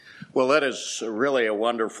Well, that is really a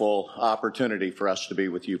wonderful opportunity for us to be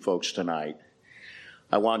with you folks tonight.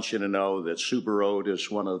 I want you to know that Super Road is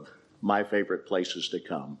one of my favorite places to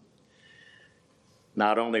come.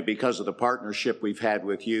 Not only because of the partnership we've had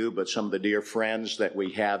with you, but some of the dear friends that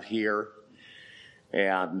we have here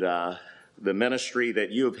and the ministry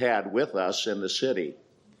that you've had with us in the city.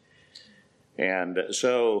 And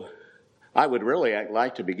so I would really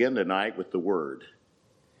like to begin tonight with the Word.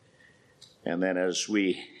 And then as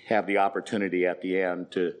we have the opportunity at the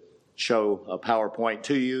end to show a PowerPoint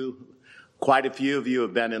to you, quite a few of you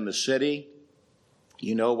have been in the city.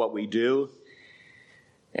 You know what we do.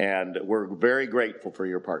 And we're very grateful for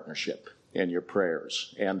your partnership and your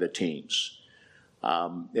prayers and the teams.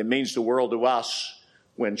 It means the world to us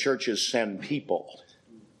when churches send people.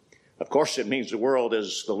 Of course, it means the world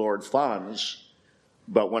as the Lord funds.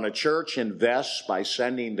 But when a church invests by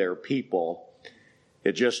sending their people,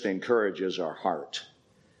 it just encourages our heart.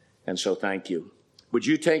 And so thank you. Would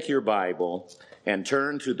you take your Bible and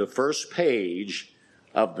turn to the first page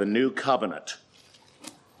of the New Covenant?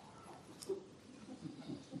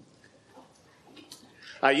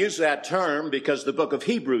 I use that term because the book of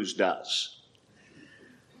Hebrews does.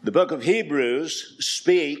 The book of Hebrews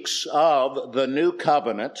speaks of the New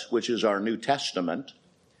Covenant, which is our New Testament.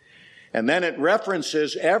 And then it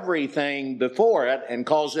references everything before it and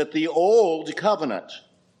calls it the Old Covenant.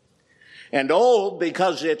 And old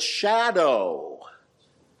because it's shadow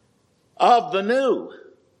of the new.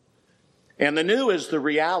 And the new is the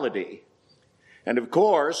reality. And of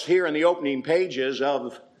course, here in the opening pages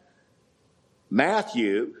of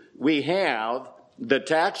Matthew, we have the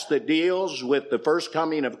text that deals with the first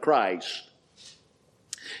coming of Christ.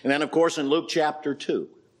 And then, of course, in Luke chapter 2.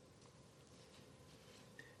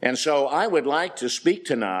 And so I would like to speak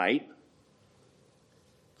tonight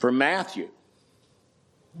from Matthew.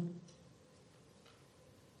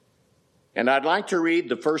 And I'd like to read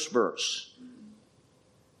the first verse.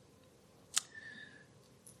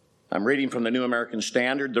 I'm reading from the New American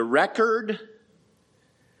Standard. The record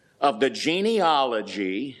of the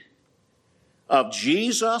genealogy of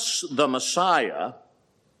Jesus the Messiah,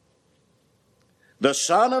 the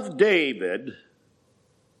son of David,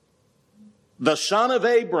 the son of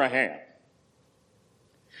Abraham.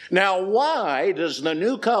 Now, why does the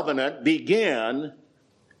New Covenant begin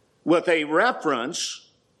with a reference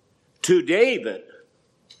to David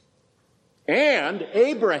and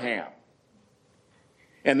Abraham?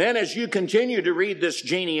 And then as you continue to read this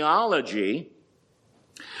genealogy,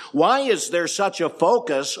 why is there such a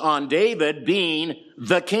focus on David being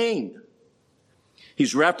the king?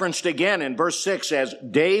 He's referenced again in verse 6 as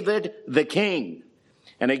David the king.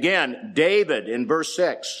 And again, David in verse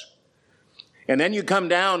 6. And then you come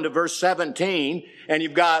down to verse 17, and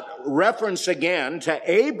you've got reference again to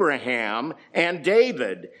Abraham and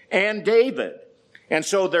David and David. And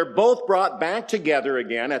so they're both brought back together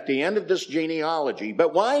again at the end of this genealogy.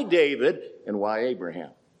 But why David and why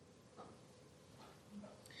Abraham?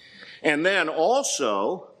 And then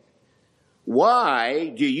also, why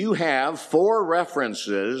do you have 4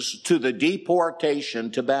 references to the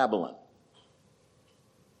deportation to Babylon?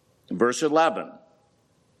 Verse 11,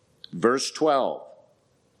 verse 12,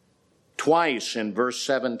 twice in verse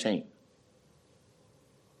 17.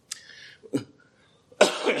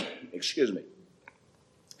 Excuse me.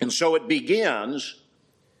 And so it begins,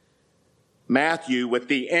 Matthew, with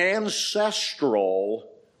the ancestral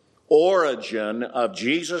origin of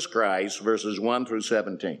Jesus Christ, verses 1 through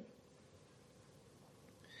 17.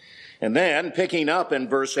 And then, picking up in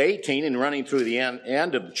verse 18 and running through the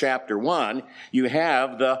end of chapter 1, you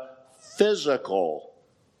have the physical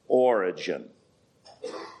origin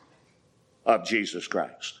of Jesus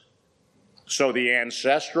Christ. So the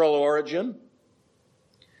ancestral origin,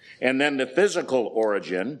 and then the physical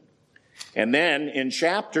origin, and then in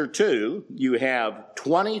chapter 2, you have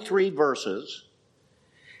 23 verses,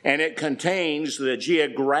 and it contains the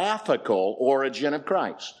geographical origin of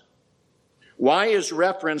Christ. Why is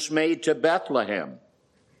reference made to Bethlehem?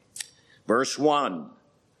 Verse 1,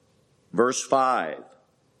 verse 5,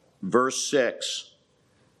 verse 6,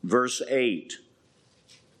 verse 8,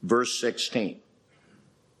 verse 16.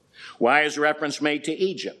 Why is reference made to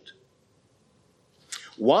Egypt?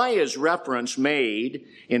 Why is reference made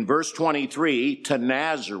in verse 23 to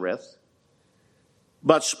Nazareth,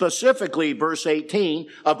 but specifically verse 18,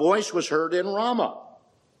 a voice was heard in Ramah?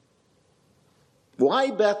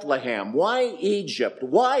 Why Bethlehem? Why Egypt?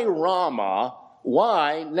 Why Ramah?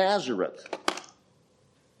 Why Nazareth?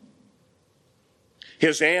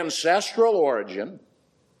 His ancestral origin,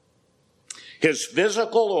 his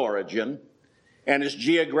physical origin, and his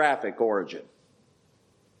geographic origin.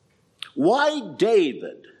 Why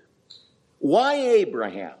David? Why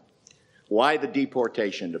Abraham? Why the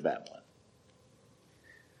deportation to Babylon?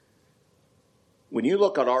 When you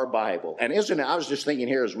look at our Bible, and I was just thinking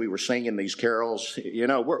here as we were singing these carols,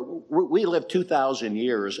 we live 2,000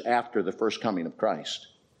 years after the first coming of Christ.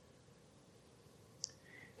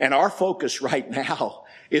 And our focus right now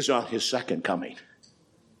is on his second coming.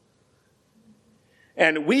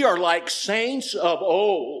 And we are like saints of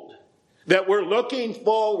old that we're looking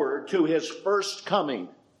forward to his first coming.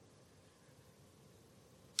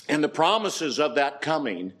 And the promises of that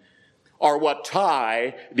coming are what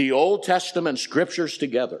tie the Old Testament scriptures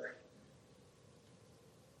together.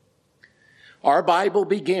 Our Bible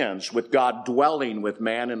begins with God dwelling with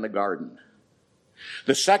man in the garden.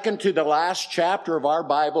 The second to the last chapter of our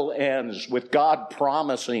Bible ends with God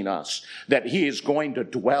promising us that he is going to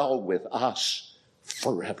dwell with us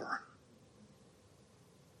forever.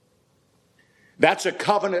 That's a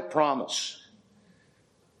covenant promise.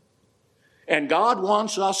 And God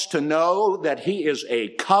wants us to know that he is a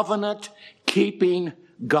covenant-keeping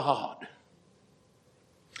God.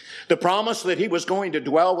 The promise that he was going to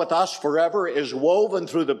dwell with us forever is woven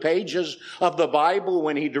through the pages of the Bible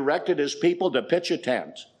when he directed his people to pitch a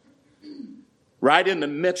tent right in the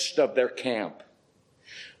midst of their camp,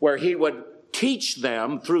 where he would teach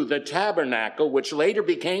them through the tabernacle, which later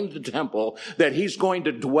became the temple, that he's going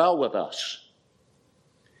to dwell with us.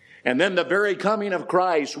 And then the very coming of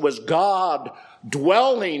Christ was God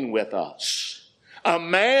dwelling with us,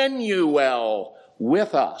 Emmanuel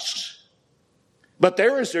with us. But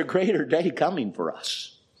there is a greater day coming for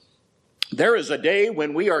us. There is a day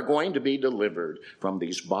when we are going to be delivered from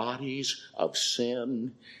these bodies of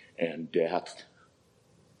sin and death.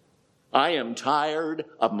 I am tired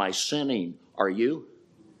of my sinning. Are you?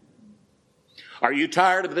 Are you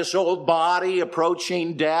tired of this old body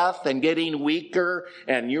approaching death and getting weaker,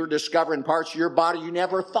 and you're discovering parts of your body you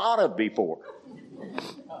never thought of before?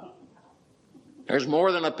 There's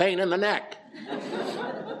more than a pain in the neck.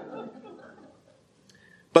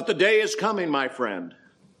 But the day is coming, my friend.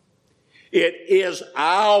 It is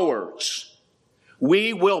ours.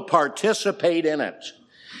 We will participate in it.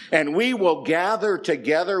 And we will gather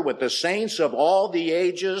together with the saints of all the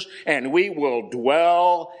ages, and we will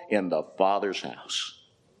dwell in the Father's house.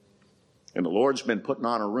 And the Lord's been putting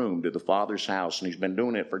on a room to the Father's house, and he's been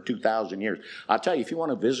doing it for 2,000 years. I'll tell you, if you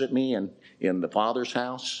want to visit me in the Father's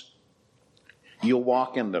house, you'll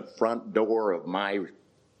walk in the front door of my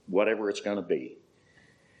whatever it's going to be.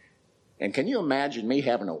 And can you imagine me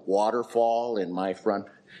having a waterfall in my front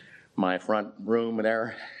room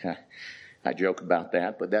there? I joke about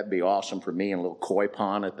that, but that'd be awesome for me, and a little koi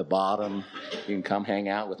pond at the bottom. You can come hang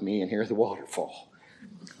out with me and hear the waterfall.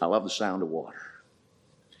 I love the sound of water.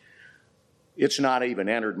 It's not even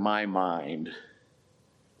entered my mind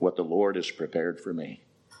what the Lord has prepared for me.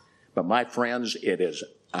 But my friends, it is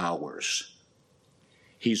ours.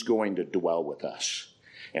 He's going to dwell with us.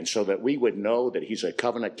 And so that we would know that he's a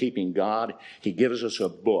covenant-keeping God, he gives us a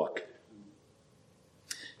book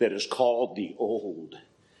that is called the Old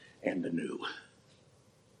and the New.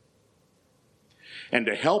 And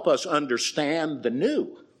to help us understand the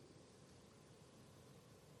new,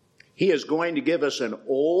 he is going to give us an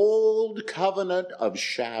old covenant of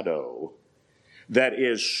shadow that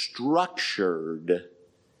is structured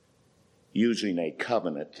using a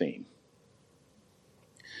covenant theme.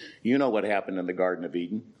 You know what happened in the Garden of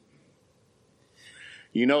Eden.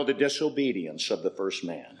 You know the disobedience of the first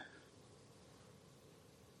man.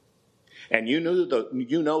 And you know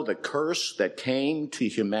the curse that came to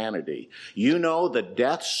humanity. You know the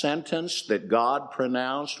death sentence that God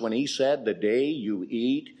pronounced when he said, the day you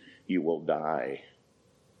eat, you will die.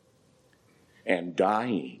 And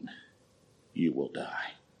dying, you will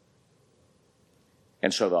die.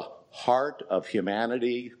 And so the heart of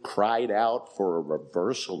humanity cried out for a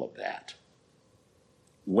reversal of that.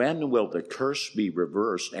 When will the curse be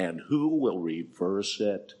reversed, and who will reverse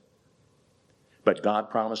it? But God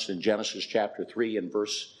promised in Genesis chapter 3 and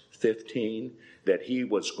verse 15 that he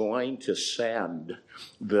was going to send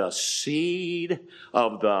the seed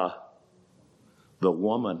of the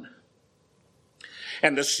woman.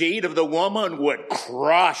 And the seed of the woman would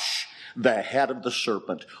crush the head of the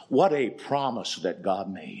serpent. What a promise that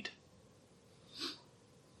God made.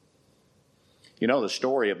 You know, the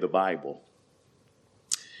story of the Bible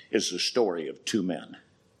is the story of two men,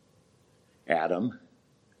 Adam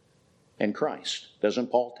and Christ.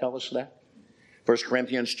 Doesn't Paul tell us that? 1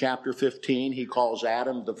 Corinthians chapter 15, he calls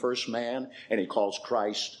Adam the first man, and he calls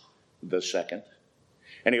Christ the second.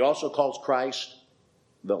 And he also calls Christ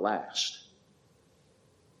the last.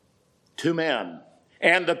 Two men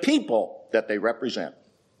and the people that they represent.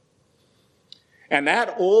 And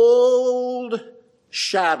that old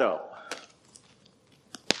shadow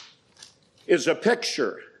is a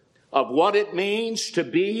picture of what it means to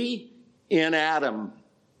be in Adam.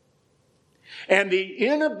 And the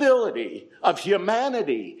inability of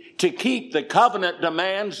humanity to keep the covenant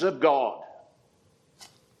demands of God.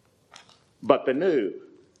 But the new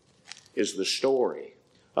is the story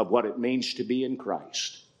of what it means to be in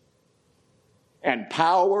Christ. And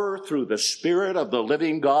power through the Spirit of the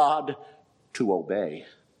living God to obey.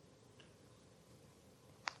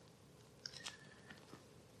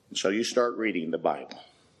 So you start reading the Bible.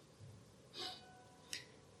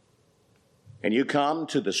 And you come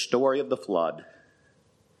to the story of the flood,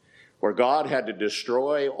 where God had to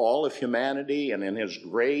destroy all of humanity and in his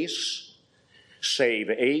grace save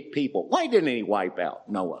 8 people. Why didn't he wipe out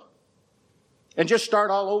Noah and just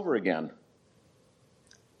start all over again?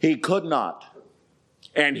 He could not,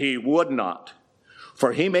 and he would not.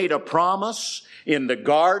 For he made a promise in the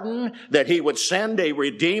garden that he would send a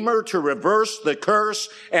Redeemer to reverse the curse,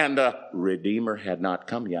 and the Redeemer had not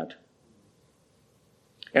come yet.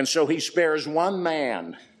 And so he spares one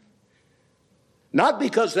man, not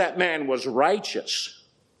because that man was righteous.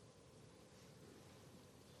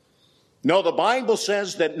 No, the Bible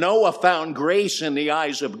says that Noah found grace in the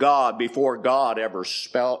eyes of God before God ever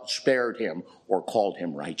spared him or called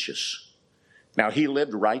him righteous. Now, he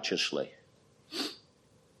lived righteously,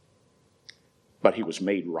 but he was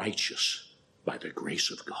made righteous by the grace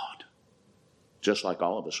of God, just like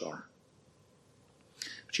all of us are.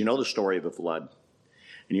 But you know the story of the flood.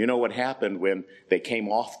 And you know what happened when they came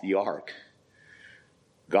off the ark?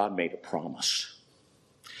 God made a promise.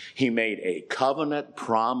 He made a covenant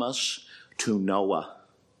promise to Noah.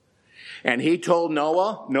 And he told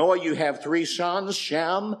Noah, Noah, you have 3 sons,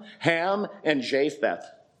 Shem, Ham, and Japheth.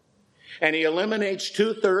 And he eliminates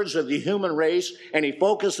 2/3 of the human race, and he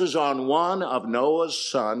focuses on one of Noah's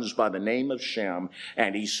sons by the name of Shem.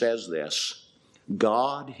 And he says this,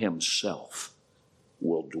 God himself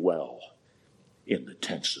will dwell in the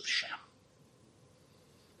tents of Shem.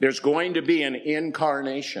 There's going to be an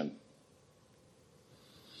incarnation.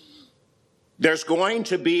 There's going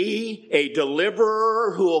to be a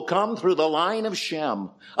deliverer who will come through the line of Shem.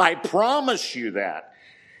 I promise you that.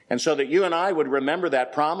 And so that you and I would remember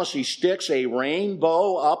that promise, he sticks a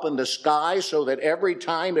rainbow up in the sky so that every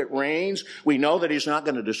time it rains, we know that he's not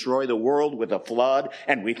going to destroy the world with a flood.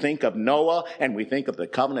 And we think of Noah, and we think of the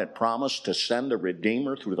covenant promise to send the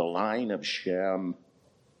Redeemer through the line of Shem.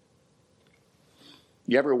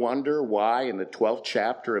 You ever wonder why in the 12th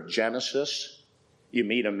chapter of Genesis, you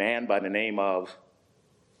meet a man by the name of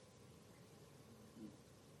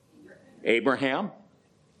Abraham?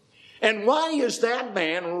 And why is that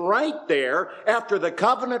man right there after the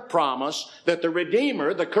covenant promise that the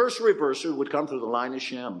Redeemer, the curse reverser, would come through the line of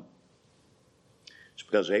Shem? It's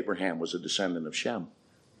because Abraham was a descendant of Shem.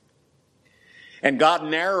 And God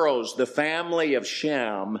narrows the family of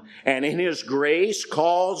Shem, and in his grace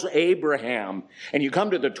calls Abraham. And you come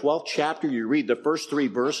to the 12th chapter, you read the first 3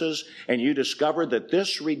 verses, and you discover that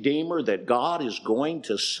this Redeemer that God is going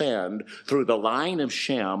to send through the line of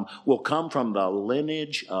Shem will come from the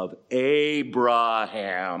lineage of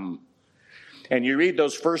Abraham. And you read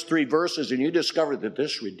those first 3 verses, and you discover that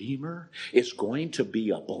this Redeemer is going to be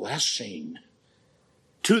a blessing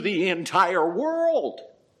to the entire world.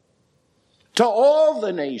 To all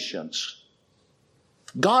the nations.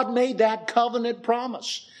 God made that covenant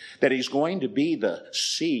promise that he's going to be the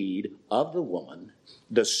seed of the woman,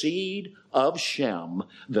 the seed of Shem,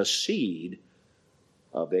 the seed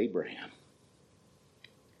of Abraham.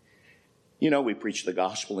 You know, we preach the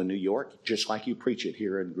gospel in New York just like you preach it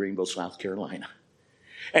here in Greenville, South Carolina.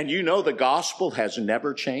 And you know the gospel has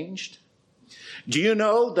never changed. Do you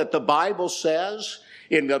know that the Bible says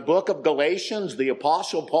in the book of Galatians, the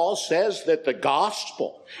Apostle Paul says that the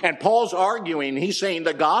gospel, and Paul's arguing, he's saying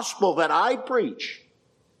the gospel that I preach,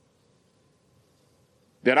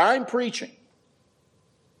 that I'm preaching,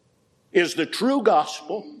 is the true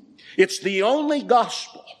gospel. It's the only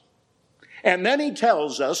gospel. And then he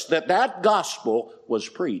tells us that that gospel was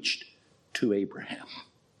preached to Abraham.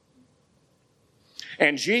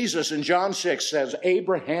 And Jesus in John 6 says,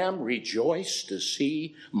 Abraham rejoiced to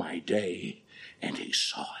see my day. And he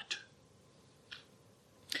saw it.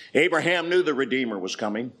 Abraham knew the Redeemer was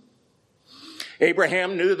coming.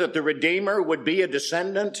 Abraham knew that the Redeemer would be a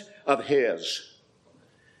descendant of his.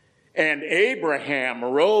 And Abraham,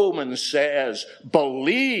 Romans says,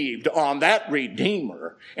 believed on that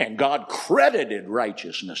Redeemer, and God credited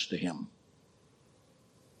righteousness to him.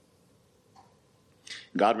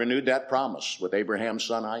 God renewed that promise with Abraham's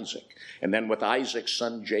son Isaac, and then with Isaac's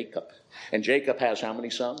son Jacob. And Jacob has how many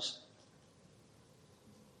sons?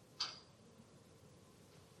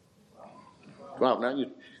 Well, no,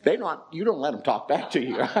 you don't let them talk back to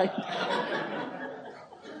you, right?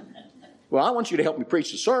 Well, I want you to help me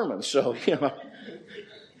preach the sermon, so,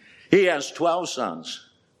 He has 12 sons.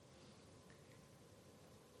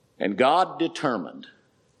 And God determined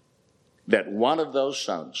that one of those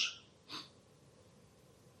sons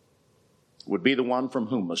would be the one from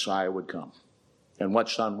whom Messiah would come. And what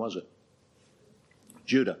son was it?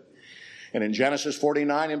 Judah. And in Genesis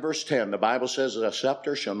 49 and verse 10, the Bible says that a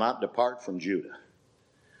scepter shall not depart from Judah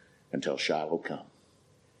until Shiloh come.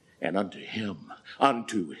 And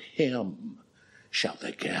unto him shall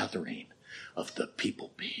the gathering of the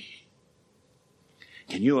people be.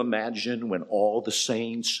 Can you imagine when all the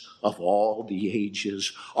saints of all the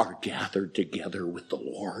ages are gathered together with the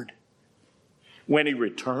Lord? When He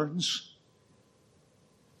returns?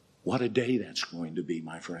 What a day that's going to be,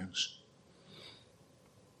 my friends.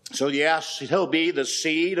 So yes, He'll be the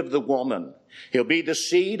seed of the woman. He'll be the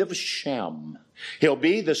seed of Shem. He'll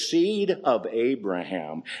be the seed of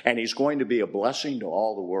Abraham. And He's going to be a blessing to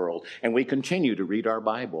all the world. And we continue to read our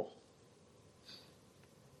Bible.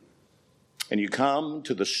 And you come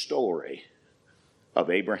to the story of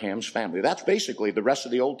Abraham's family. That's basically the rest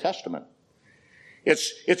of the Old Testament.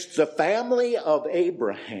 It's the family of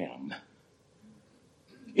Abraham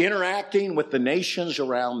interacting with the nations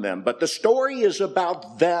around them. But the story is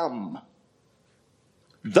about them.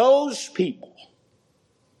 Those people.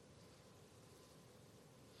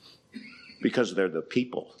 Because they're the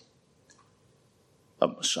people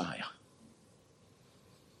of Messiah.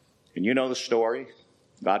 And you know the story.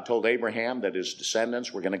 God told Abraham that his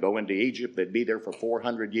descendants were going to go into Egypt. They'd be there for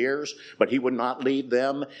 400 years, but He would not leave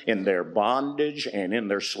them in their bondage and in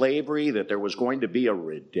their slavery, that there was going to be a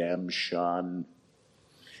redemption.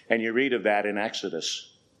 And you read of that in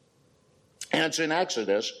Exodus. And it's in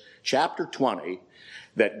Exodus chapter 20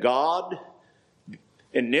 that God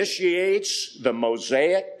initiates the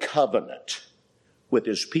Mosaic covenant with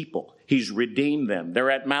His people. He's redeemed them.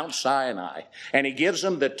 They're at Mount Sinai. And He gives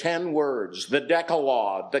them the 10 words, the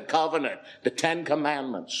Decalogue, the covenant, the 10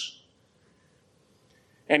 commandments.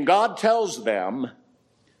 And God tells them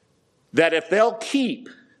that if they'll keep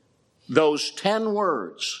those 10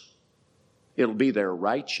 words, it'll be their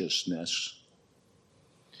righteousness.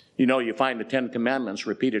 You know, you find the 10 commandments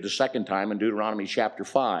repeated a second time in Deuteronomy chapter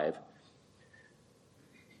 5.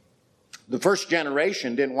 The first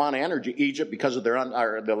generation didn't want to enter Egypt because of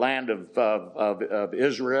the land of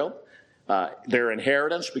Israel, their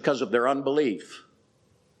inheritance, because of their unbelief.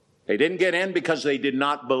 They didn't get in because they did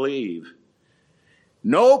not believe.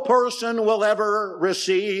 No person will ever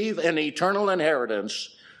receive an eternal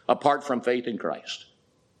inheritance apart from faith in Christ.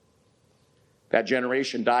 That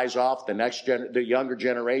generation dies off. The younger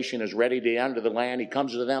generation is ready to enter the land. He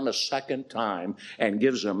comes to them a second time and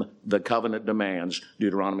gives them the covenant demands,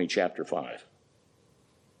 Deuteronomy chapter 5.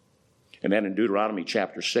 And then in Deuteronomy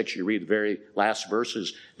chapter 6, you read the very last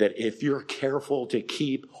verses that if you're careful to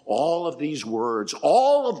keep all of these words,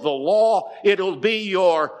 all of the law, it'll be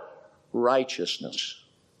your righteousness.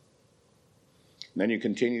 And then you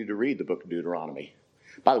continue to read the book of Deuteronomy.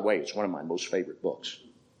 By the way, it's one of my most favorite books.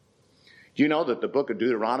 Do you know that the book of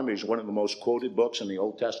Deuteronomy is one of the most quoted books in the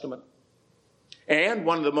Old Testament? And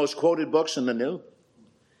one of the most quoted books in the New?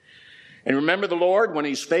 And remember the Lord when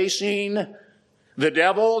He's facing the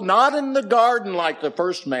devil, not in the garden like the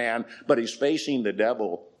first man, but He's facing the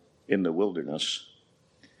devil in the wilderness.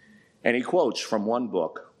 And He quotes from one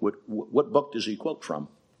book. What book does He quote from?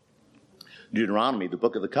 Deuteronomy, the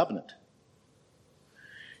book of the covenant.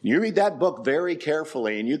 You read that book very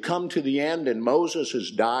carefully, and you come to the end, and Moses is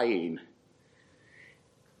dying.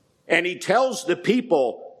 And he tells the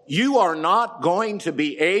people, you are not going to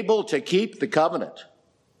be able to keep the covenant.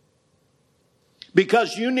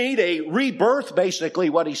 Because you need a rebirth, basically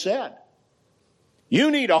what he said. You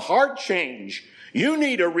need a heart change. You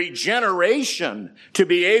need a regeneration to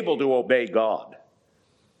be able to obey God.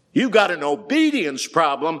 You've got an obedience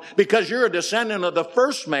problem because you're a descendant of the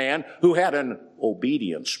first man who had an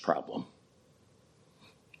obedience problem.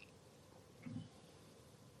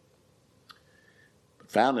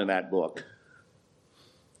 Found in that book,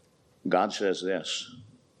 God says this: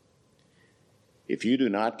 if you do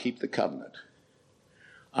not keep the covenant,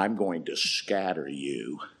 I'm going to scatter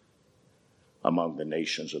you among the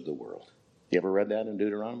nations of the world. You ever read that in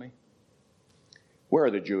Deuteronomy? Where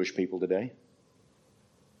are the Jewish people today?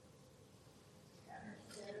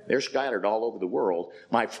 They're scattered all over the world.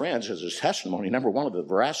 My friends, as a testimony, number one, of the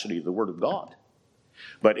veracity of the Word of God.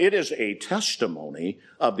 But it is a testimony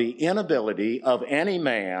of the inability of any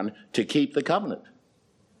man to keep the covenant.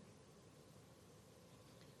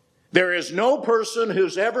 There is no person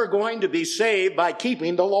who's ever going to be saved by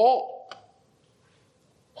keeping the law.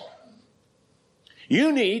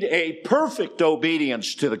 You need a perfect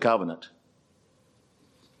obedience to the covenant.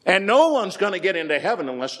 And no one's going to get into heaven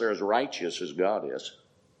unless they're as righteous as God is.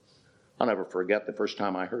 I'll never forget the first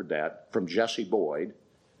time I heard that from Jesse Boyd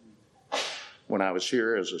when I was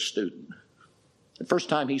here as a student. The first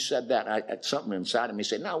time he said that, something inside of me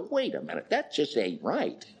said, now wait a minute, that just ain't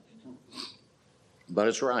right. But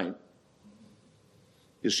it's right.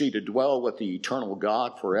 You see, to dwell with the eternal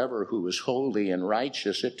God forever who is holy and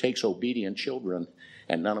righteous, it takes obedient children,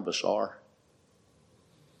 and none of us are.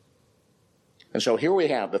 And so here we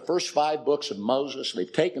have the first 5 books of Moses.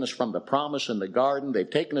 They've taken us from the promise in the garden. They've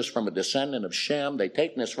taken us from a descendant of Shem. They've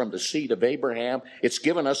taken us from the seed of Abraham. It's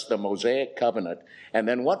given us the Mosaic covenant. And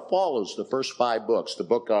then what follows the first 5 books? The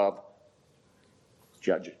book of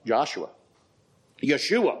Joshua.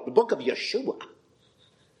 Yeshua, the book of Yeshua.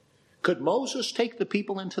 Could Moses take the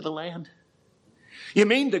people into the land? You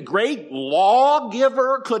mean the great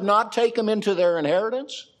lawgiver could not take them into their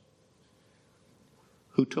inheritance?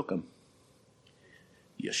 Who took them?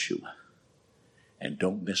 Yeshua. And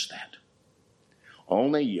don't miss that.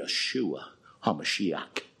 Only Yeshua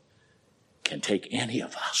HaMashiach can take any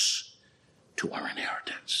of us to our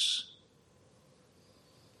inheritance.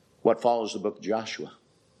 What follows the book of Joshua?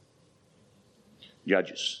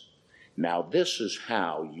 Judges. Now this is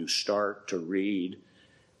how you start to read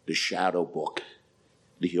the shadow book,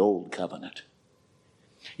 the Old Covenant.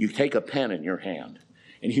 You take a pen in your hand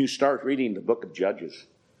and you start reading the book of Judges.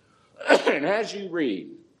 And as you read,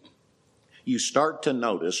 you start to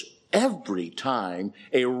notice every time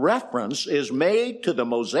a reference is made to the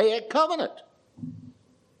Mosaic covenant.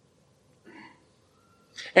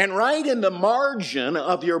 And right in the margin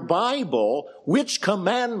of your Bible, which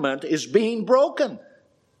commandment is being broken?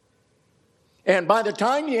 And by the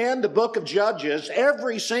time you end the book of Judges,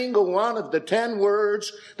 every single one of the 10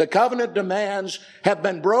 words the covenant demands have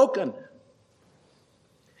been broken.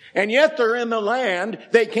 And yet they're in the land.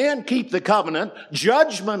 They can't keep the covenant.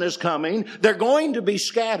 Judgment is coming. They're going to be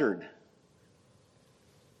scattered.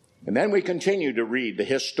 And then we continue to read the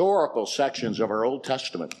historical sections of our Old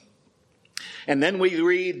Testament. And then we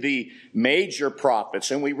read the major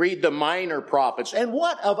prophets and we read the minor prophets. And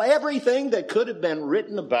what of everything that could have been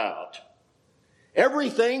written about,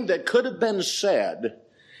 everything that could have been said,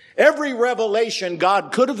 every revelation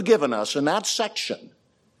God could have given us in that section,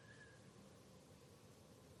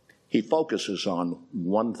 he focuses on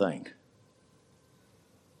one thing.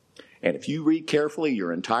 And if you read carefully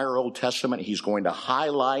your entire Old Testament, he's going to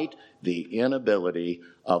highlight the inability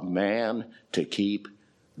of man to keep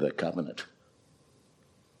the covenant.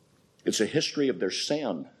 It's a history of their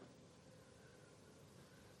sin.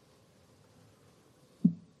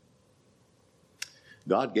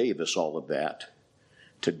 God gave us all of that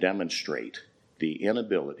to demonstrate the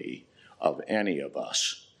inability of any of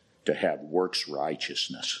us to have works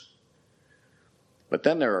righteousness. But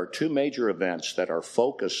then there are 2 major events that are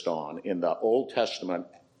focused on in the Old Testament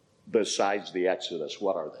besides the Exodus.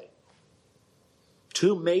 What are they?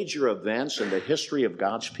 2 major events in the history of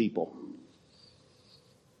God's people.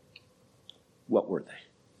 What were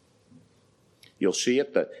they? You'll see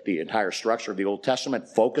it, that the entire structure of the Old Testament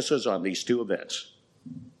focuses on these 2 events.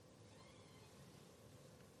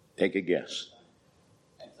 Take a guess.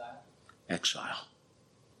 Exile.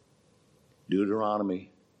 Deuteronomy.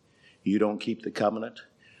 You don't keep the covenant,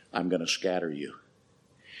 I'm going to scatter you.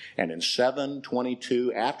 And in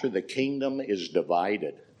 722, after the kingdom is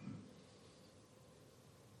divided,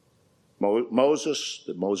 Moses,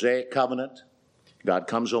 the Mosaic covenant, God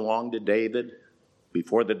comes along to David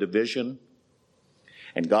before the division,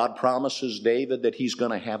 and God promises David that he's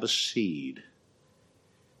going to have a seed.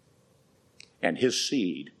 And his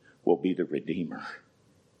seed will be the Redeemer.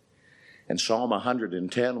 In Psalm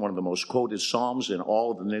 110, one of the most quoted Psalms in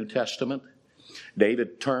all of the New Testament,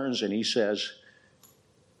 David turns and he says,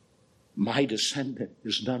 my descendant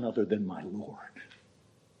is none other than my Lord.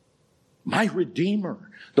 My Redeemer,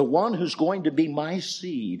 the one who's going to be my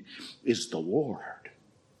seed, is the Lord.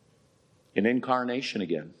 In incarnation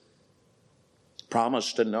again.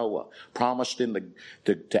 Promised to Noah, promised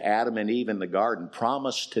to Adam and Eve in the garden,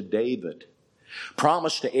 promised to David,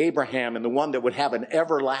 promised to Abraham and the one that would have an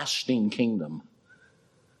everlasting kingdom.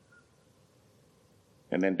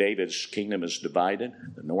 And then David's kingdom is divided,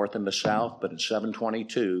 the north and the south. But in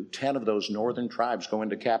 722, 10 of those northern tribes go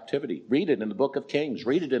into captivity. Read it in the book of Kings.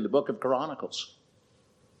 Read it in the book of Chronicles.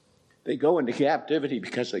 They go into captivity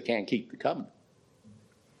because they can't keep the covenant.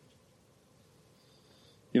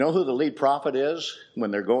 You know who the lead prophet is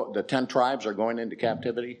when the 10 tribes are going into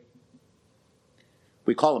captivity?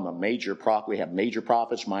 We call them a major prophet. We have major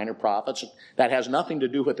prophets, minor prophets. That has nothing to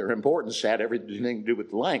do with their importance. That had everything to do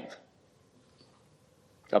with length.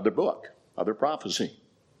 of the book, of the prophecy.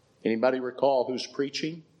 Anybody recall who's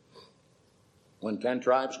preaching when 10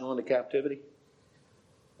 tribes go into captivity?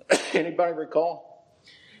 Anybody recall?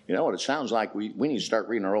 You know what it sounds like? We need to start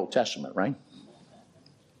reading our Old Testament, right?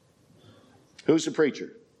 Who's the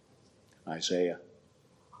preacher? Isaiah.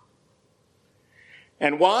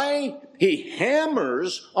 And why? He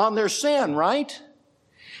hammers on their sin, right?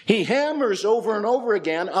 He hammers over and over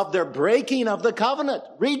again of their breaking of the covenant.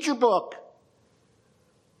 Read your book.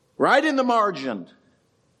 Right in the margin.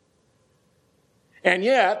 And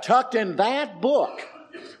yet, tucked in that book,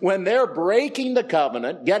 when they're breaking the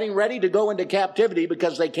covenant, getting ready to go into captivity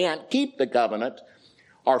because they can't keep the covenant,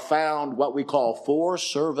 are found what we call 4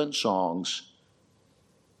 servant songs,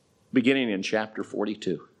 beginning in chapter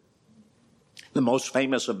 42. The most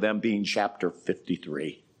famous of them being chapter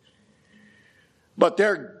 53. But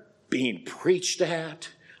they're being preached at.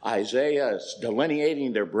 Isaiah is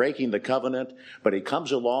delineating they're breaking the covenant, but he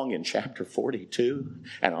comes along in chapter 42,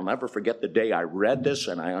 and I'll never forget the day I read this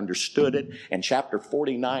and I understood it, in chapter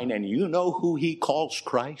 49, and you know who he calls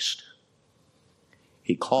Christ?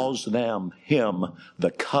 He calls him,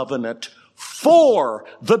 the covenant for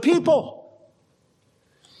the people.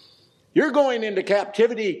 You're going into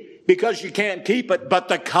captivity because you can't keep it, but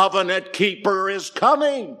the covenant keeper is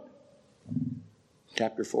coming.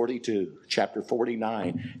 Chapter 42, chapter 49,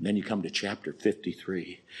 and then you come to chapter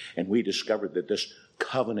 53, and we discovered that this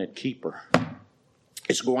covenant keeper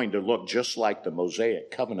is going to look just like the Mosaic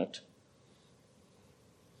covenant.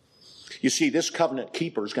 You see, this covenant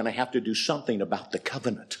keeper is going to have to do something about the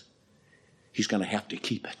covenant. He's going to have to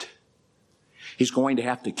keep it. He's going to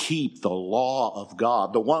have to keep the law of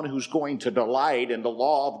God, the one who's going to delight in the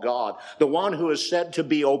law of God, the one who is said to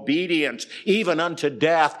be obedient even unto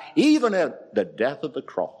death, even at the death of the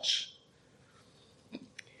cross.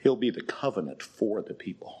 He'll be the covenant for the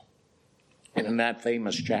people. And in that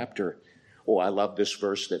famous chapter, I love this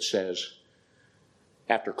verse that says,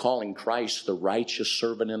 after calling Christ the righteous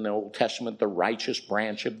servant in the Old Testament, the righteous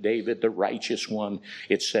branch of David, the righteous one,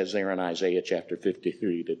 it says there in Isaiah chapter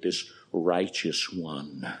 53 that this righteous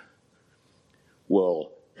one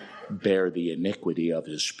will bear the iniquity of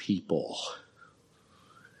his people.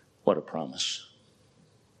 What a promise.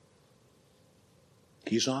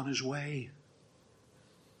 He's on his way.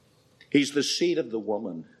 He's the seed of the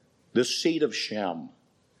woman, the seed of Shem,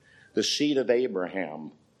 the seed of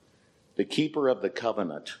Abraham, the keeper of the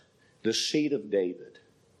covenant, the seed of David.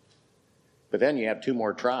 But then you have 2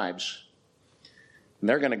 more tribes, and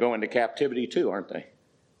they're going to go into captivity too, aren't they?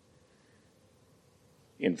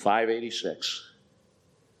 In 586.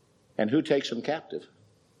 And who takes them captive?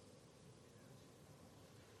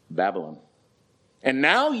 Babylon. And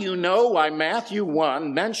now you know why Matthew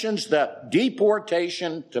 1 mentions the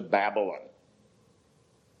deportation to Babylon.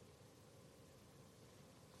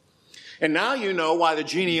 And now you know why the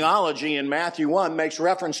genealogy in Matthew 1 makes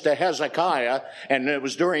reference to Hezekiah, and it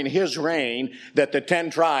was during his reign that the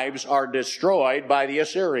 10 tribes are destroyed by the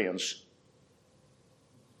Assyrians.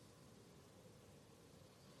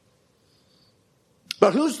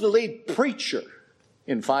 But who's the lead preacher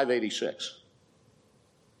in 586?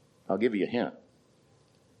 I'll give you a hint.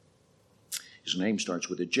 His name starts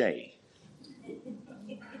with a J.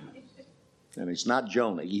 And it's not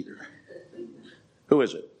Jonah either. Who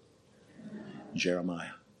is it?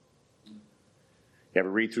 Jeremiah. You ever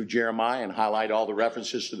read through Jeremiah and highlight all the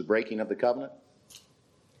references to the breaking of the covenant?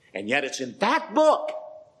 And yet it's in that book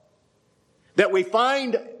that we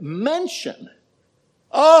find mention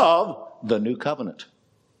of the new covenant.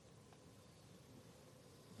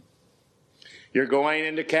 You're going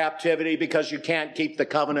into captivity because you can't keep the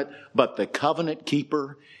covenant, but the covenant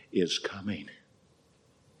keeper is coming.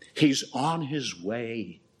 He's on his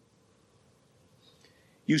way.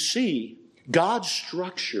 You see, God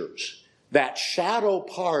structures that shadow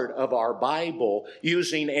part of our Bible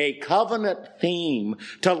using a covenant theme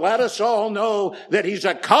to let us all know that he's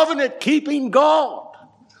a covenant-keeping God.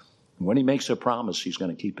 When he makes a promise, he's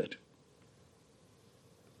going to keep it.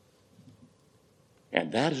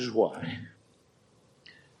 And that is why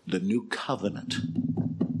the new covenant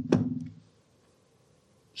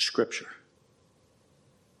scripture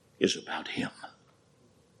is about him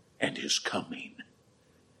and his coming.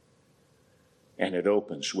 And it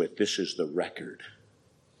opens with, this is the record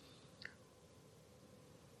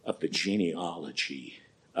of the genealogy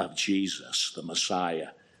of Jesus, the Messiah,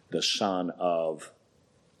 the son of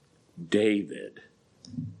David,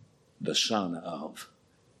 the son of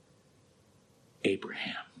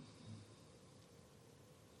Abraham.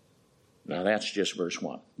 Now that's just verse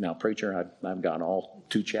 1. Now, preacher, I've got all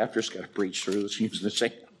 2 chapters, got to preach through. It's using the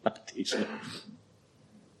same.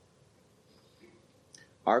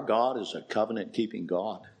 Our God is a covenant-keeping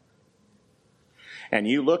God. And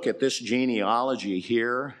you look at this genealogy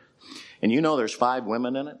here, and you know there's 5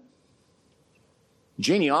 women in it.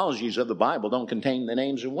 Genealogies of the Bible don't contain the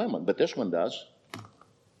names of women, but this one does.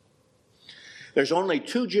 There's only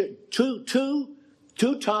two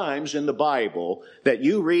times in the Bible that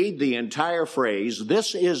you read the entire phrase,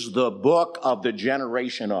 this is the book of the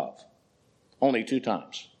generation of. Only 2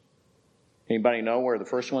 times. Anybody know where the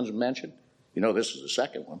first one's mentioned? You know this is the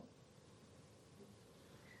second one.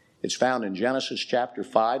 It's found in Genesis chapter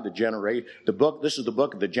 5, this is the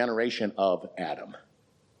book of the generation of Adam.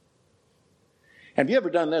 Have you ever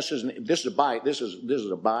done this? This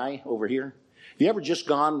is a by over here. Have you ever just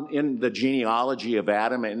gone in the genealogy of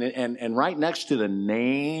Adam and right next to the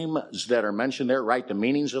names that are mentioned there, write the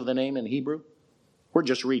meanings of the name in Hebrew? We're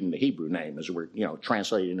just reading the Hebrew name as we're,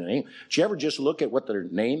 translating the name. Did you ever just look at what their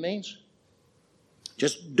name means?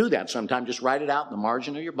 Just do that sometime. Just write it out in the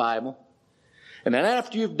margin of your Bible. And then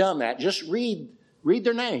after you've done that, just read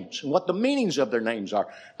their names and what the meanings of their names are.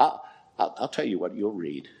 I'll tell you what you'll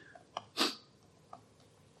read.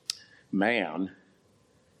 Man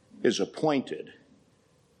is appointed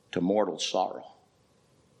to mortal sorrow.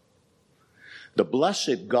 The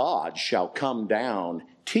blessed God shall come down,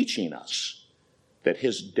 teaching us that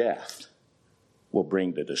his death will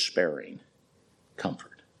bring the despairing comfort.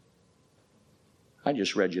 I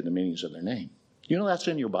just read you the meanings of their name. You know that's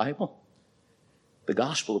in your Bible? The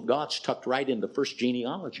gospel of God's tucked right in the first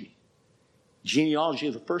genealogy. Genealogy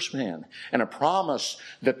of the first man. And a promise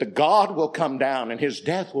that the God will come down and his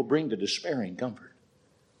death will bring the despairing comfort.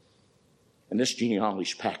 And this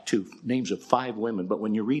genealogy is packed too. Names of 5 women. But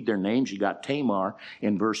when you read their names, you got Tamar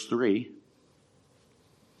in verse 3.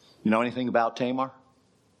 You know anything about Tamar?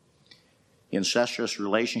 Incestuous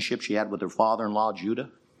relationship she had with her father-in-law,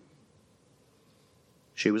 Judah.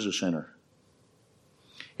 She was a sinner.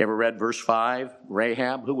 You ever read verse 5?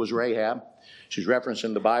 Rahab. Who was Rahab? She's referenced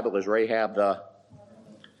in the Bible as Rahab the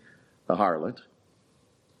harlot.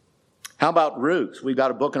 How about Ruth? We've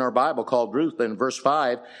got a book in our Bible called Ruth. In verse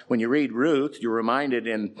 5, when you read Ruth, you're reminded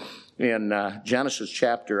in Genesis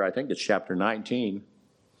chapter, I think it's chapter 19,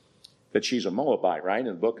 that she's a Moabite, right? In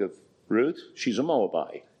the book of Ruth, she's a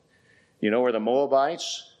Moabite. You know where the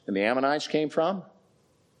Moabites and the Ammonites came from?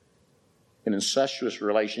 An incestuous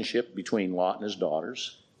relationship between Lot and his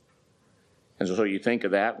daughters. And so you think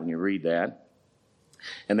of that when you read that.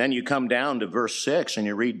 And then you come down to verse 6 and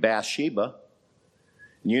you read Bathsheba.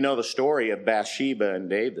 And you know the story of Bathsheba and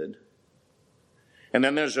David. And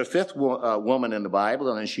then there's a 5th woman in the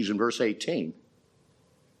Bible, and she's in verse 18.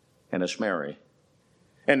 And it's Mary.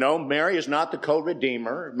 And no, Mary is not the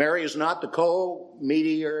co-redeemer. Mary is not the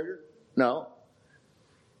co-mediator. No.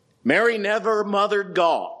 Mary never mothered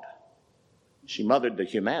God. She mothered the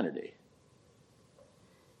humanity.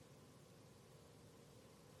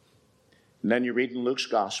 And then you read in Luke's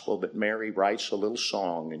gospel that Mary writes a little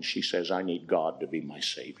song and she says, I need God to be my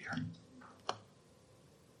Savior.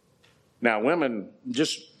 Now, women,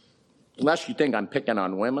 just unless you think I'm picking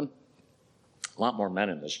on women, a lot more men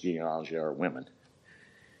in this genealogy are women.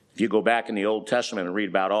 If you go back in the Old Testament and read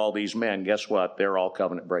about all these men, guess what? They're all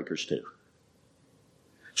covenant breakers too.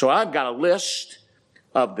 So I've got a list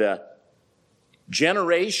of the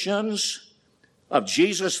generations of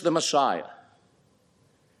Jesus the Messiah.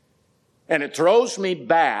 And it throws me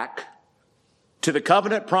back to the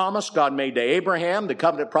covenant promise God made to Abraham, the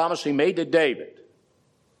covenant promise he made to David.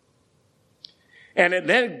 And it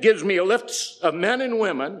then gives me a list of men and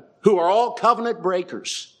women who are all covenant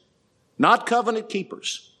breakers, not covenant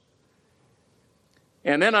keepers.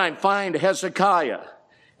 And then I find Hezekiah,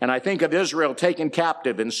 and I think of Israel taken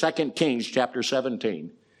captive in 2 Kings chapter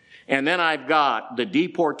 17. And then I've got the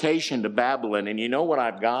deportation to Babylon. And you know what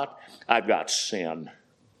I've got? I've got sin.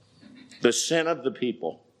 The sin of the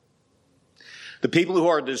people. The people who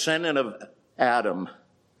are a descendant of Adam,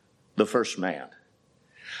 the first man.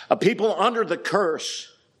 A people under the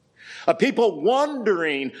curse. A people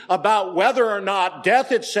wondering about whether or not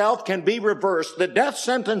death itself can be reversed. The death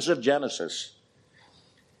sentence of Genesis.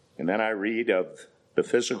 And then I read of the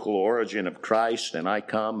physical origin of Christ, and I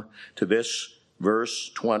come to this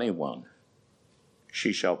verse 21.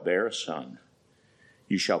 She shall bear a son.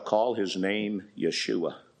 You shall call his name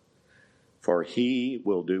Yeshua. For he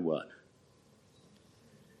will do what?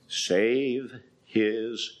 Save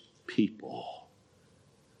his people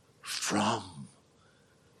from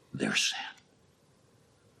their sin.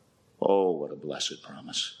 Oh, what a blessed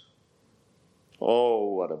promise.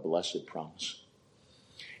 Oh, what a blessed promise.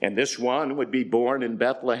 And this one would be born in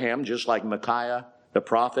Bethlehem, just like Micaiah, the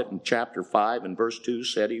prophet, in chapter 5 and verse 2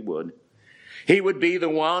 said he would. He would be the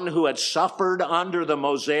one who had suffered under the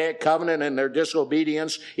Mosaic covenant and their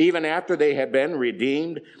disobedience even after they had been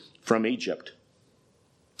redeemed from Egypt.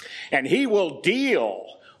 And he will deal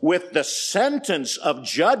with the sentence of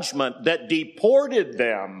judgment that deported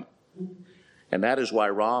them. And that is why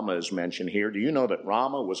Ramah is mentioned here. Do you know that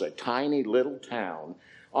Ramah was a tiny little town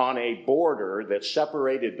on a border that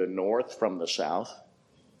separated the north from the south?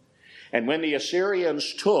 And when the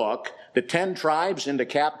Assyrians took the 10 tribes into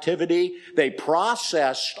captivity, they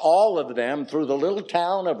processed all of them through the little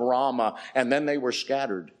town of Ramah, and then they were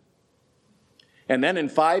scattered. And then in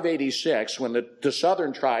 586, when the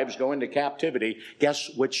southern tribes go into captivity, guess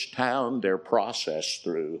which town they're processed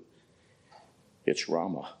through? It's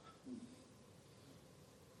Ramah.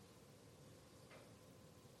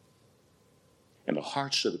 And the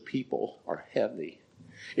hearts of the people are heavy.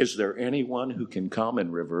 Is there anyone who can come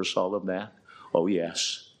and reverse all of that? Oh,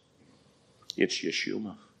 yes. It's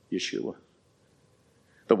Yeshua.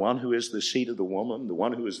 The one who is the seed of the woman, the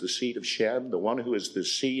one who is the seed of Shem, the one who is the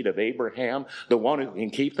seed of Abraham, the one who can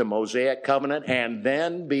keep the Mosaic covenant and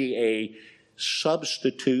then be a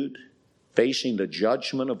substitute facing the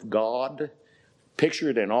judgment of God,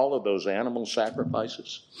 pictured in all of those animal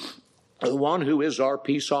sacrifices. The one who is our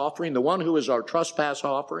peace offering, the one who is our trespass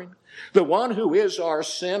offering, the one who is our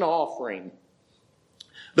sin offering,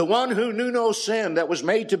 the one who knew no sin, that was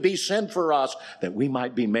made to be sin for us, that we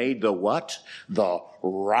might be made the what? The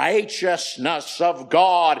righteousness of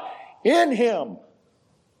God in him.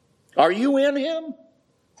 Are you in him?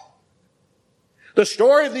 The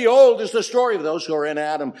story of the old is the story of those who are in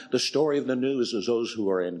Adam. The story of the new is those who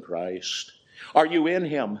are in Christ. Are you in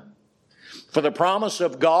him? For the promise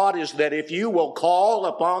of God is that if you will call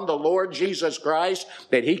upon the Lord Jesus Christ,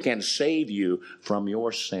 that he can save you from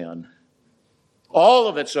your sin. All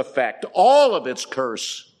of its effect, all of its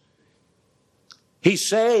curse. He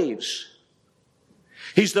saves.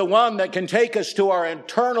 He's the one that can take us to our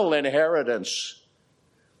eternal inheritance,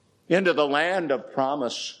 into the land of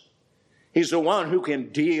promise. He's the one who can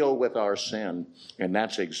deal with our sin. And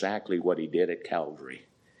that's exactly what he did at Calvary.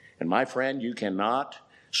 And my friend, you cannot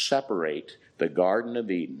separate the Garden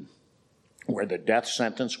of Eden, where the death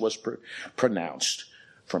sentence was pronounced,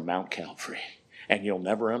 from Mount Calvary. And you'll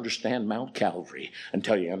never understand Mount Calvary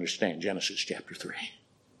until you understand Genesis chapter 3.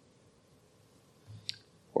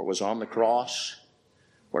 Where it was on the cross,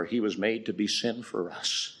 where he was made to be sin for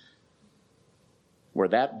us. Where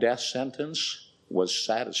that death sentence was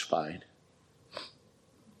satisfied.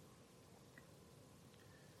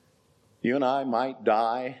 You and I might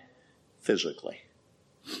die physically.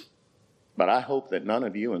 But I hope that none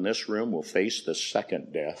of you in this room will face the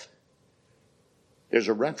second death. There's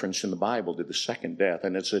a reference in the Bible to the second death,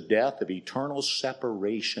 and it's a death of eternal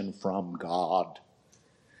separation from God.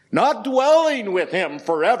 Not dwelling with him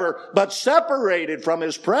forever, but separated from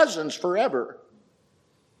his presence forever.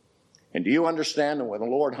 And do you understand that when the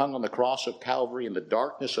Lord hung on the cross of Calvary in the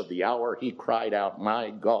darkness of the hour, he cried out,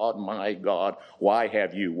 my God, why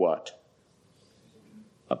have you what?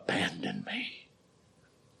 Abandoned me.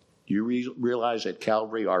 Do you realize at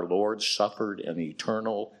Calvary our Lord suffered an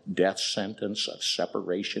eternal death sentence of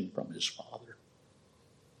separation from his Father?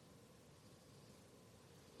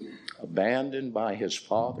 Abandoned by his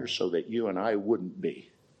Father so that you and I wouldn't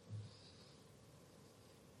be.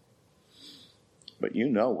 But you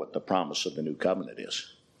know what the promise of the new covenant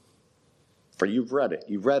is. For you've read it.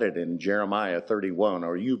 You've read it in Jeremiah 31,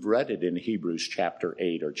 or you've read it in Hebrews chapter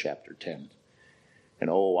 8 or chapter 10. And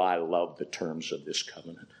oh, I love the terms of this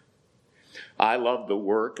covenant. I love the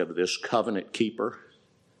work of this covenant keeper.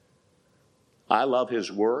 I love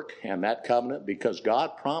his work and that covenant because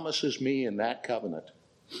God promises me in that covenant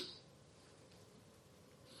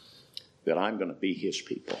that I'm going to be his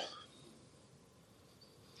people.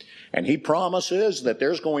 And he promises that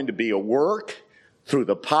there's going to be a work through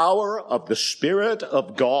the power of the Spirit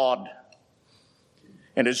of God.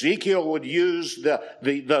 And Ezekiel would use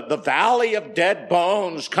the valley of dead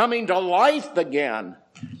bones coming to life again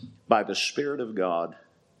by the Spirit of God.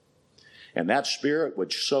 And that Spirit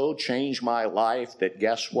would so change my life that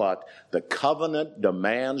guess what? The covenant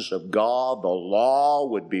demands of God, the law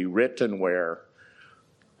would be written where?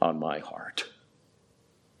 On my heart.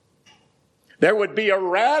 There would be a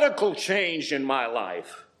radical change in my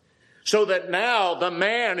life so that now the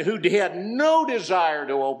man who had no desire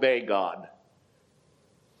to obey God,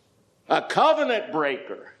 a covenant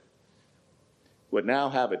breaker, would now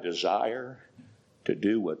have a desire to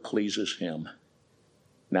do what pleases him.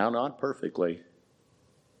 Now, not perfectly.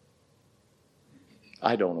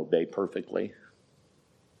 I don't obey perfectly.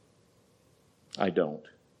 I don't.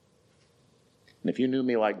 And if you knew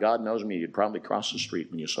me like God knows me, you'd probably cross the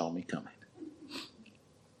street when you saw me coming.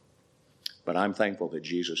 But I'm thankful that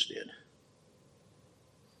Jesus did.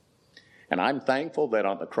 And I'm thankful that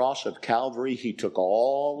on the cross of Calvary, he took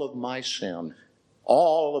all of my sin,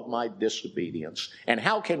 all of my disobedience. And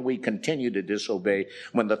how can we continue to disobey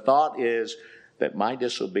when the thought is that my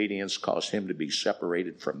disobedience caused him to be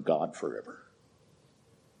separated from God forever?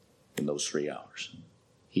 In those 3 hours,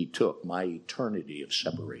 he took my eternity of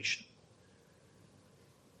separation.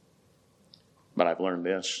 But I've learned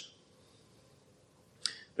this: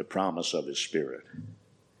 the promise of his Spirit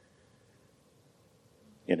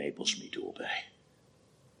enables me to obey.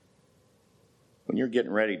 When you're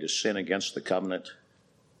getting ready to sin against the covenant,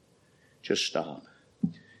 just stop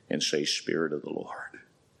and say, Spirit of the Lord,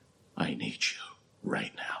 I need you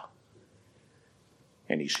right now.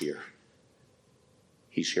 And he's here.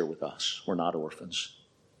 He's here with us. We're not orphans.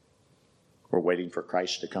 We're waiting for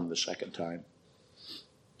Christ to come the second time,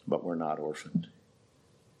 but we're not orphaned.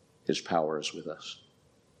 His power is with us.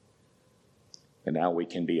 And now we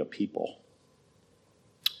can be a people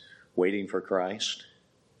waiting for Christ,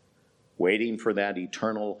 waiting for that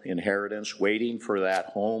eternal inheritance, waiting for that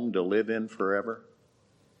home to live in forever,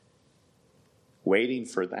 waiting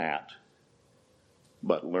for that,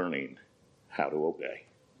 but learning how to obey.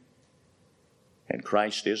 And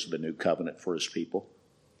Christ is the new covenant for his people.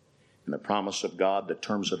 And the promise of God, the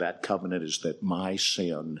terms of that covenant is that my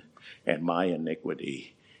sin and my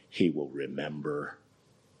iniquity he will remember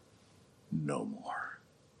no more.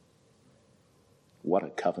 What a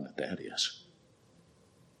covenant that is.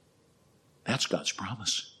 That's God's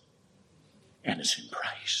promise. And it's in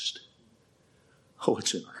Christ. Oh,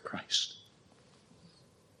 it's in our Christ.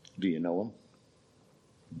 Do you know him?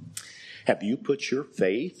 Have you put your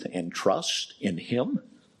faith and trust in him?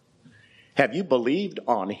 Have you believed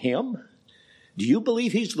on him? Do you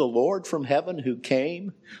believe he's the Lord from heaven who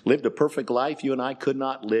came, lived a perfect life you and I could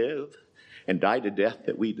not live, and died a death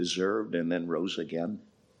that we deserved and then rose again?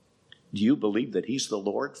 Do you believe that he's the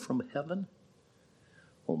Lord from heaven?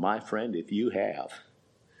 Well, my friend, if you have,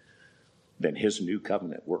 then his new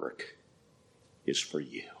covenant work is for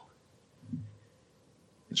you.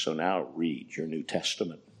 And so now read your New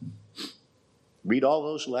Testament. Read all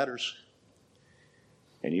those letters,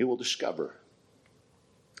 and you will discover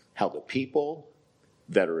how the people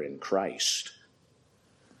that are in Christ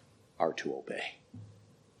are to obey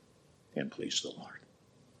and please the Lord.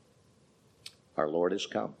 Our Lord has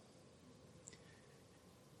come.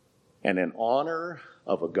 And in honor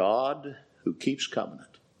of a God who keeps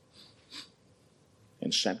covenant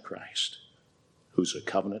and sent Christ, who's a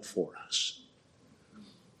covenant for us,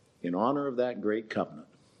 in honor of that great covenant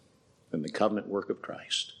and the covenant work of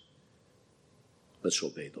Christ, let's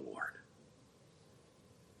obey the Lord.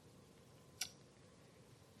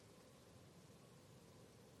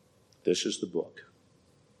 This is the book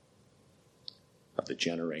of the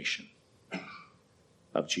generation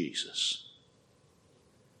of Jesus,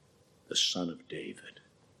 the Son of David,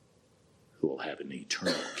 who will have an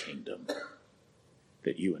eternal kingdom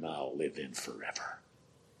that you and I will live in forever.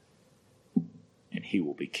 And he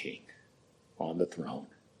will be king on the throne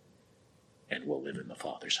and will live in the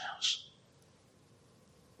Father's house.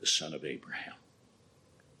 The Son of Abraham,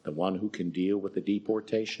 the one who can deal with the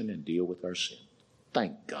deportation and deal with our sin.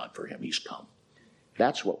 Thank God for him. He's come.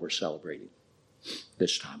 That's what we're celebrating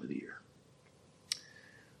this time of the year.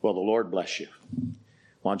 Well, the Lord bless you. I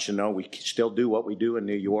want you to know we can still do what we do in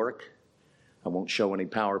New York. I won't show any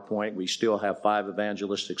PowerPoint. We still have 5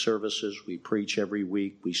 evangelistic services. We preach every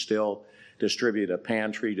week. We still distribute a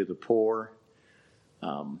pantry to the poor.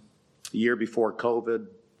 The year before COVID,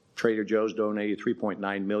 Trader Joe's donated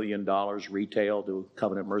 $3.9 million retail to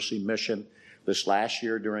Covenant Mercy Mission. This last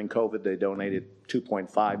year during COVID, they donated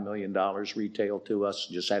 $2.5 million retail to us.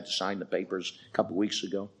 Just had to sign the papers a couple weeks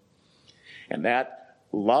ago. And that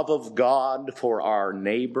love of God for our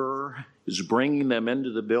neighbor is bringing them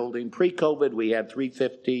into the building. Pre-COVID, we had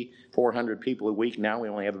 350, 400 people a week. Now we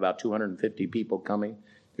only have about 250 people coming.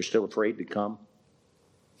 They're still afraid to come.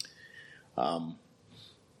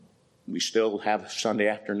 We still have Sunday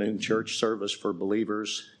afternoon church service for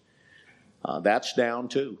believers. That's down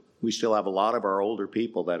too. We still have a lot of our older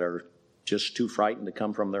people that are just too frightened to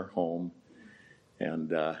come from their home.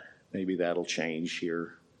 And maybe that'll change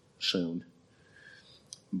here soon.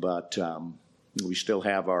 But we still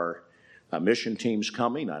have our mission teams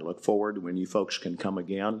coming. I look forward to when you folks can come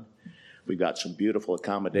again. We've got some beautiful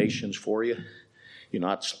accommodations for you.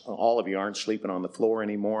 All of you aren't sleeping on the floor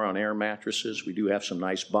anymore on air mattresses. We do have some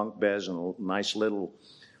nice bunk beds and a nice little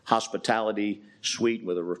hospitality suite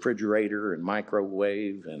with a refrigerator and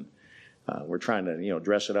microwave. And we're trying to,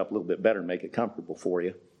 dress it up a little bit better and make it comfortable for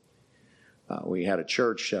you. We had a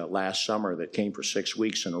church last summer that came for 6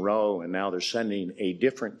 weeks in a row, and now they're sending a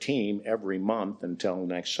different team every month until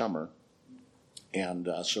next summer. And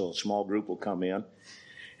so a small group will come in,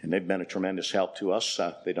 and they've been a tremendous help to us.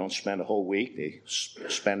 They don't spend a whole week. They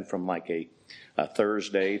spend from like a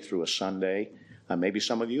Thursday through a Sunday. Maybe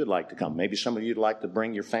some of you would like to come. Maybe some of you would like to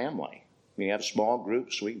bring your family. We have a small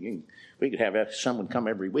group, so we could have someone come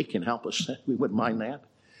every week and help us. We wouldn't mind that.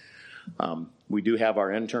 We do have our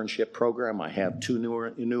internship program. I have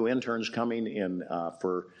 2 new interns coming in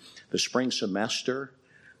for the spring semester,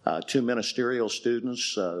 2 ministerial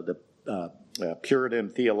students, the Puritan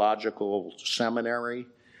Theological Seminary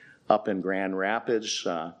up in Grand Rapids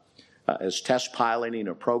is test piloting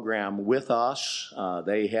a program with us.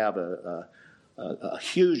 They have a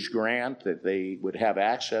huge grant that they would have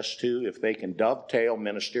access to if they can dovetail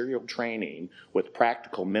ministerial training with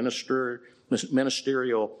practical ministerial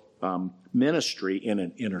ministry in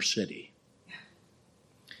an inner city.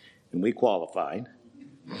 And we qualified.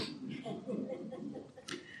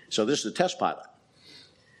 So this is a test pilot.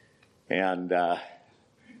 And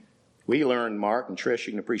we learned, Mark and Trish,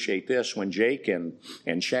 you can appreciate this, when Jake and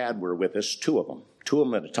Chad were with us, 2 of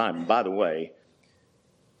them at a time. And by the way,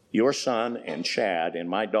 your son and Chad and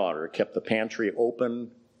my daughter kept the pantry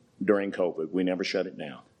open during COVID. We never shut it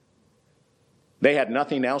down. They had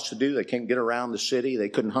nothing else to do. They couldn't get around the city. They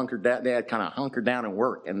couldn't hunker down. They had kind of hunkered down and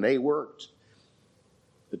work, and they worked.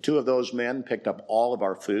 The 2 of those men picked up all of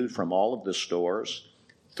our food from all of the stores.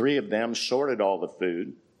 3 of them sorted all the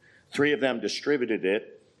food. 3 of them distributed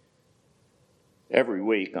it every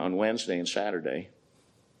week on Wednesday and Saturday.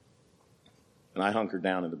 And I hunkered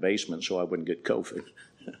down in the basement so I wouldn't get COVID.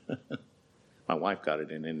 My wife got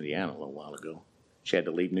it in Indiana a little while ago. She had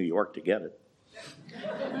to leave New York to get it.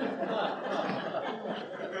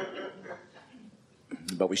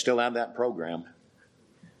 But we still have that program.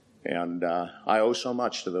 And I owe so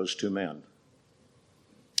much to those 2 men.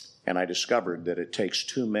 And I discovered that it takes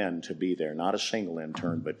 2 men to be there, not a single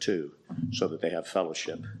intern, but 2, so that they have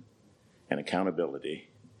fellowship and accountability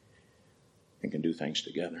and can do things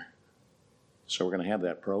together. So we're going to have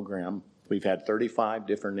that program. We've had 35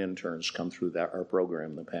 different interns come through our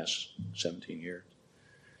program in the past 17 years.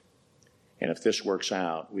 And if this works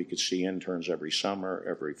out, we could see interns every summer,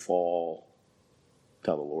 every fall,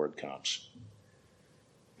 till the Lord comes.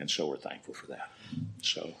 And so we're thankful for that.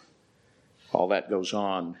 So all that goes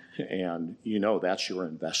on, and you know that's your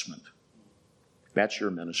investment. That's your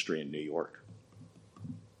ministry in New York.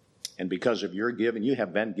 And because of your giving, you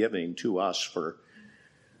have been giving to us for,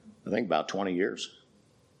 I think, about 20 years.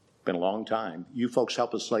 Been a long time. You folks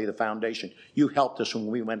helped us lay the foundation. You helped us when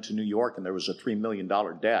we went to New York and there was a $3 million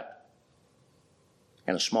debt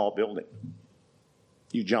and a small building.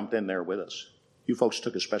 You jumped in there with us. You folks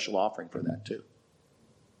took a special offering for that too.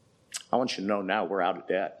 I want you to know now we're out of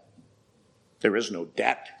debt. There is no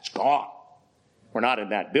debt. It's gone. We're not in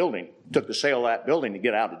that building. It took the sale of that building to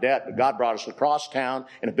get out of debt, but God brought us across town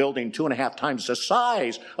in a building 2.5 times the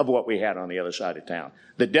size of what we had on the other side of town.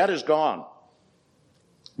 The debt is gone.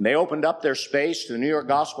 And they opened up their space to the New York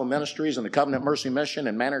Gospel Ministries and the Covenant Mercy Mission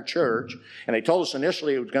and Manor Church, and they told us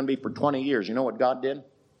initially it was going to be for 20 years. You know what God did?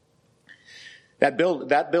 That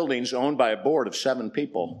building's owned by a board of 7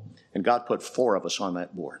 people, and God put 4 of us on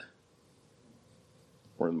that board.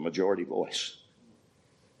 We're the majority voice.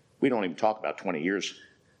 We don't even talk about 20 years,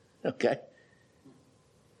 okay?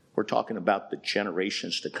 We're talking about the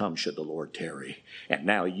generations to come should the Lord tarry. And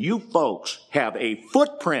now you folks have a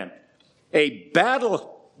footprint, a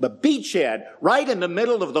beachhead right in the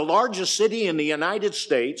middle of the largest city in the United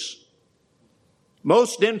States,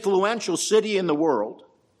 most influential city in the world.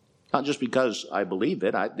 Not just because I believe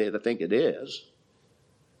it, I think it is.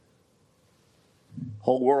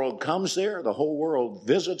 Whole world comes there, the whole world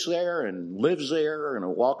visits there and lives there and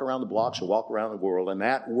walk around the blocks and walk around the world, and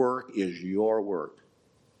that work is your work.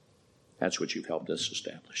 That's what you've helped us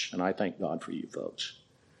establish. And I thank God for you folks.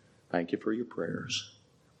 Thank you for your prayers.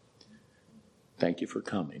 Thank you for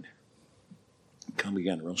coming. Come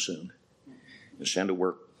again real soon. And send a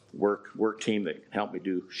work team that can help me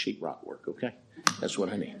do sheetrock work, okay? That's what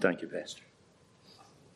I need. Thank you, Pastor.